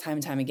actually see this time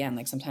and time again.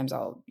 Like sometimes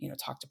I'll,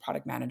 talk to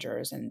product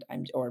managers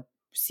or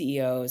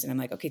CEOs, and I'm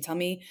like, okay, tell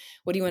me,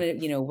 what do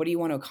you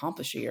want to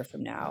accomplish a year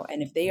from now?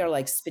 And if they are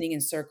like spinning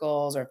in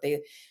circles, or if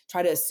they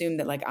try to assume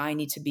that like I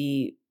need to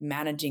be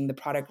managing the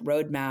product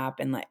roadmap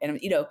and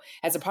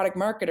as a product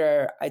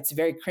marketer, it's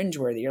very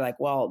cringeworthy. You're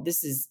like, well,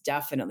 this is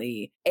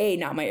definitely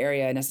not my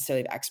area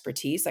necessarily of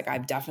expertise. Like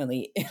I've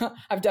definitely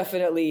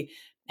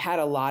had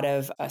a lot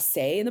of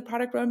say in the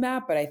product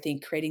roadmap, but I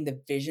think creating the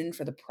vision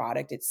for the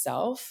product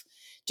itself,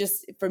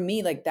 just for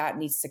me, like that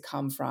needs to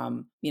come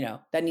from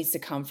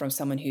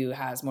someone who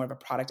has more of a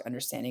product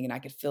understanding, and I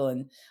could fill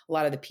in a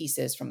lot of the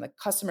pieces from the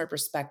customer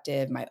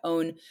perspective, my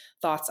own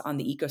thoughts on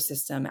the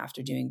ecosystem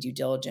after doing due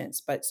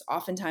diligence. But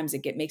oftentimes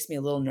it makes me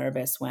a little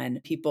nervous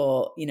when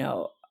people,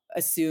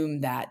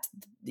 assume that,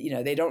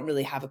 they don't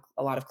really have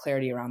a lot of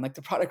clarity around like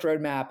the product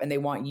roadmap, and they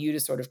want you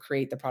to sort of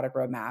create the product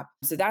roadmap.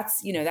 So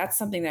that's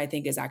something that I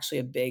think is actually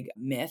a big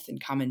myth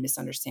and common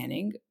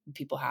misunderstanding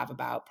people have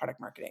about product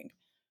marketing.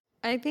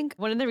 I think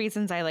one of the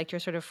reasons I liked your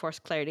sort of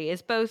forced clarity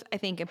is both, I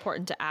think,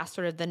 important to ask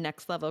sort of the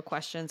next level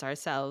questions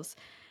ourselves.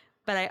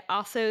 But I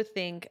also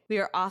think we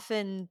are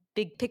often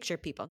big picture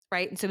people,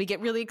 right? And so we get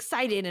really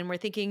excited and we're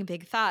thinking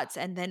big thoughts.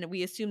 And then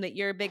we assume that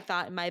your big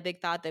thought and my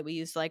big thought that we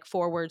use like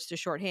 4 words to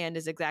shorthand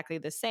is exactly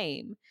the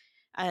same.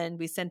 And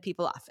we send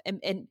people off.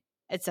 And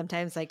it's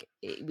sometimes like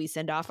we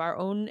send off our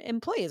own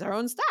employees, our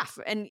own staff.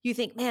 And you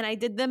think, man, I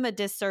did them a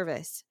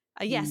disservice.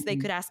 Yes, they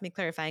could ask me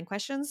clarifying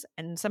questions,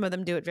 and some of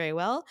them do it very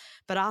well.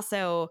 But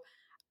also,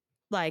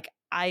 like,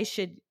 I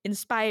should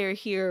inspire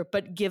here,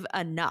 but give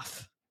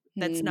enough.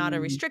 That's not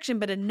a restriction,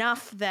 but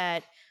enough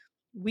that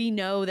we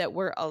know that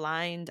we're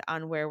aligned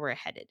on where we're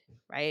headed,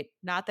 right?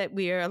 Not that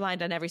we are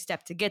aligned on every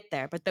step to get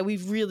there, but that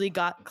we've really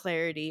got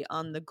clarity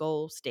on the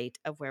goal state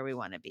of where we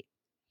want to be.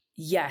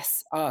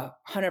 Yes,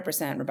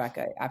 100%,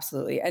 Rebecca.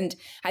 Absolutely. And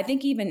I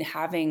think even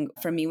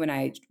for me, when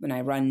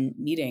I run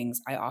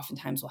meetings, I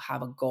oftentimes will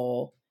have a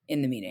goal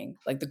in the meeting.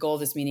 Like the goal of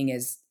this meeting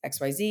is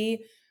XYZ,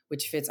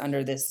 which fits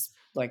under this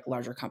like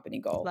larger company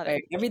goal.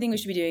 Right? Everything we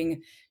should be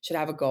doing should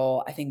have a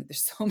goal. I think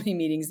there's so many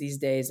meetings these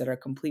days that are a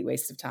complete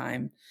waste of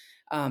time.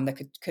 that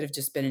could have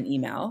just been an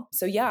email.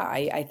 So yeah,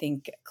 I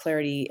think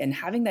clarity and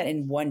having that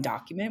in one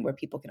document where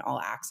people can all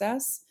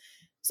access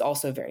is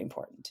also very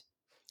important.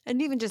 And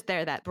even just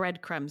there, that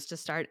breadcrumbs to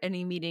start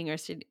any meeting or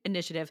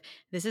initiative.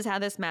 This is how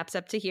this maps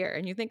up to here.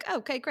 And you think, oh,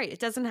 okay, great. It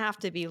doesn't have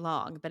to be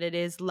long, but it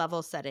is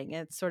level setting.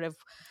 It's sort of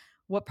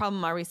what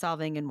problem are we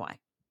solving and why?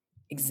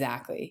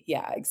 Exactly.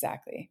 Yeah,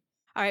 exactly.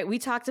 All right. We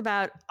talked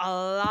about a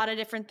lot of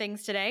different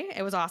things today.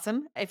 It was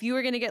awesome. If you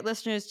were going to get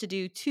listeners to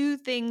do 2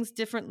 things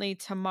differently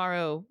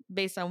tomorrow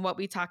based on what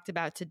we talked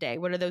about today,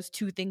 what are those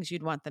 2 things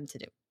you'd want them to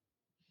do?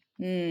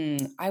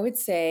 I would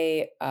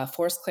say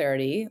force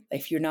clarity.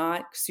 If you're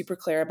not super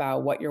clear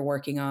about what you're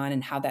working on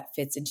and how that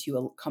fits into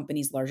a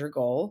company's larger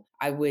goal,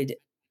 I would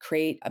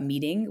create a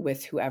meeting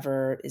with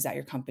whoever is at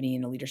your company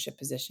in a leadership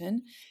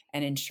position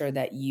and ensure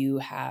that you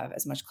have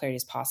as much clarity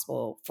as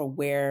possible for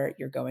where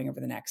you're going over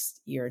the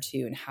next year or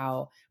two and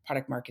how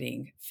product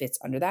marketing fits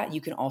under that. You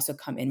can also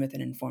come in with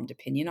an informed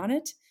opinion on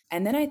it.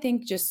 And then I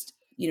think just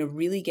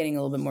really getting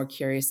a little bit more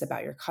curious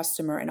about your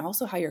customer and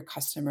also how your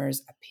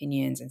customers'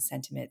 opinions and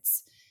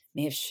sentiments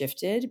may have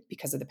shifted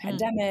because of the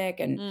pandemic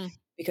and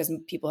because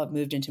people have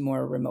moved into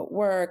more remote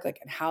work, and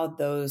how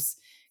those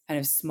kind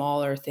of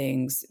smaller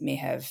things may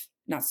have,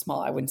 not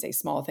small, I wouldn't say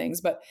small things,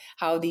 but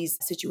how these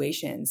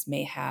situations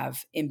may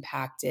have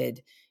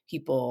impacted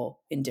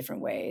people in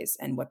different ways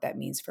and what that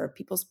means for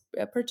people's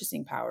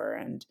purchasing power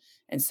and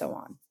so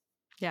on.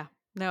 Yeah,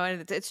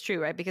 no, it's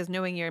true, right? Because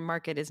knowing your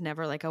market is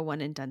never like a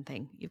one and done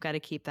thing. You've got to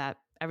keep that.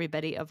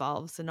 Everybody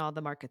evolves and all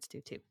the markets do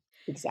too.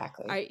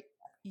 Exactly. All right.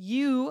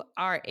 You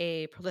are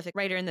a prolific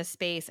writer in this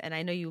space, and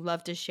I know you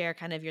love to share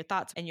kind of your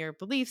thoughts and your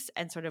beliefs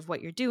and sort of what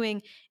you're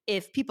doing.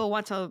 If people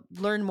want to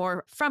learn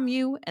more from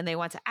you and they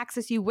want to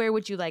access you, where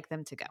would you like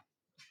them to go?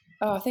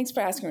 Oh, thanks for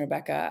asking,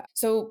 Rebecca.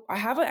 So I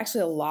have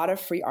actually a lot of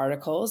free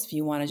articles if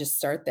you want to just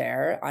start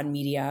there on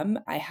Medium.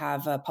 I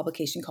have a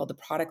publication called The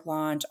Product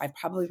Launch. I've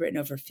probably written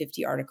over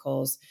 50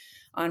 articles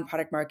on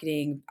product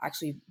marketing.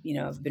 Actually,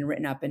 I've been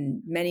written up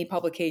in many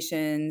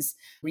publications,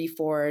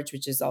 Reforge,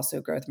 which is also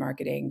growth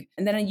marketing.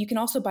 And then you can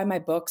also buy my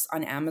books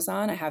on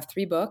Amazon. I have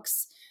 3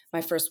 books.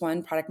 My first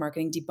one, Product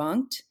Marketing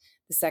Debunked.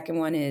 The second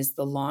one is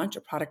The Launch,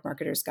 A Product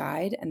Marketer's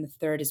Guide. And the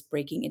third is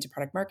Breaking into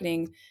Product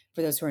Marketing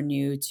for those who are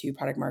new to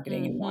product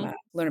marketing and want to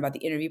learn about the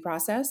interview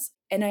process.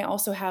 And I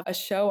also have a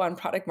show on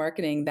product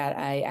marketing that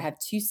I have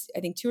 2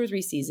 or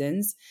 3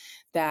 seasons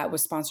that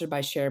was sponsored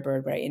by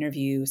ShareBird, where I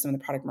interview some of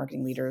the product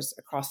marketing leaders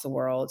across the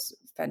world. It's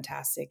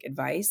fantastic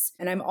advice.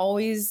 And I'm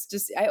always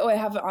I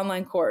have an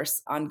online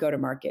course on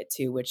go-to-market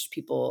too, which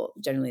people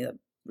generally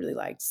really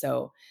liked.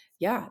 So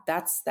yeah,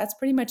 that's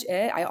pretty much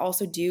it. I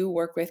also do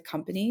work with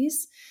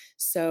companies.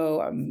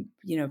 So,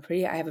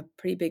 I have a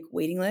pretty big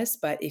waiting list,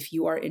 but if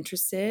you are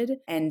interested,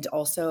 and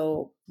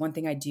also one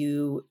thing I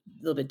do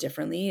a little bit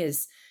differently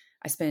is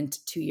I spent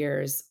 2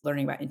 years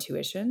learning about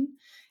intuition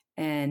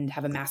and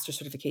have a master's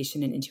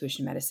certification in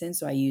intuition medicine.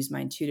 So I use my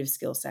intuitive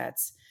skill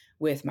sets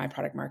with my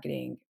product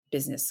marketing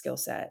business skill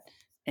set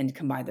and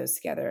combine those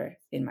together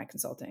in my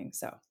consulting.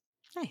 So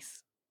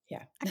nice.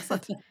 Yeah.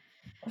 Excellent.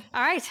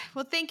 All right.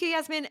 Well, thank you,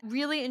 Yasmin.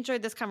 Really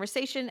enjoyed this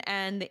conversation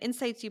and the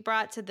insights you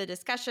brought to the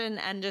discussion.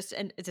 And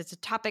it's a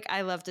topic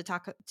I love to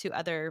talk to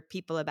other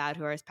people about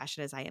who are as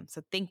passionate as I am.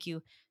 So thank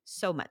you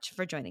so much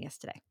for joining us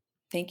today.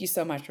 Thank you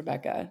so much,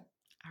 Rebecca.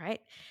 All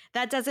right.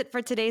 That does it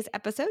for today's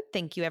episode.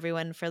 Thank you,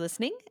 everyone, for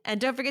listening.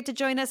 And don't forget to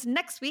join us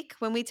next week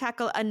when we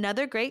tackle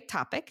another great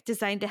topic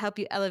designed to help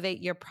you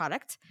elevate your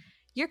product,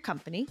 your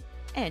company,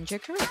 and your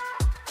career.